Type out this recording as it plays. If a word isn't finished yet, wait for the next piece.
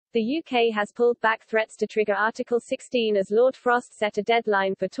The UK has pulled back threats to trigger Article 16 as Lord Frost set a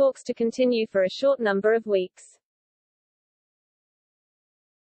deadline for talks to continue for a short number of weeks.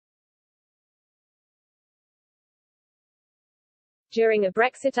 During a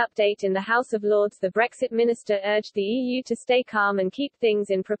Brexit update in the House of Lords, the Brexit minister urged the EU to stay calm and keep things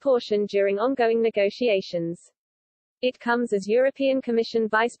in proportion during ongoing negotiations. It comes as European Commission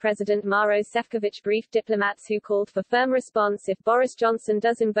Vice President Maros Šefčovič briefed diplomats who called for firm response if Boris Johnson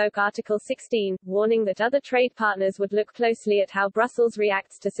does invoke Article 16, warning that other trade partners would look closely at how Brussels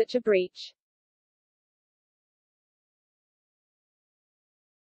reacts to such a breach.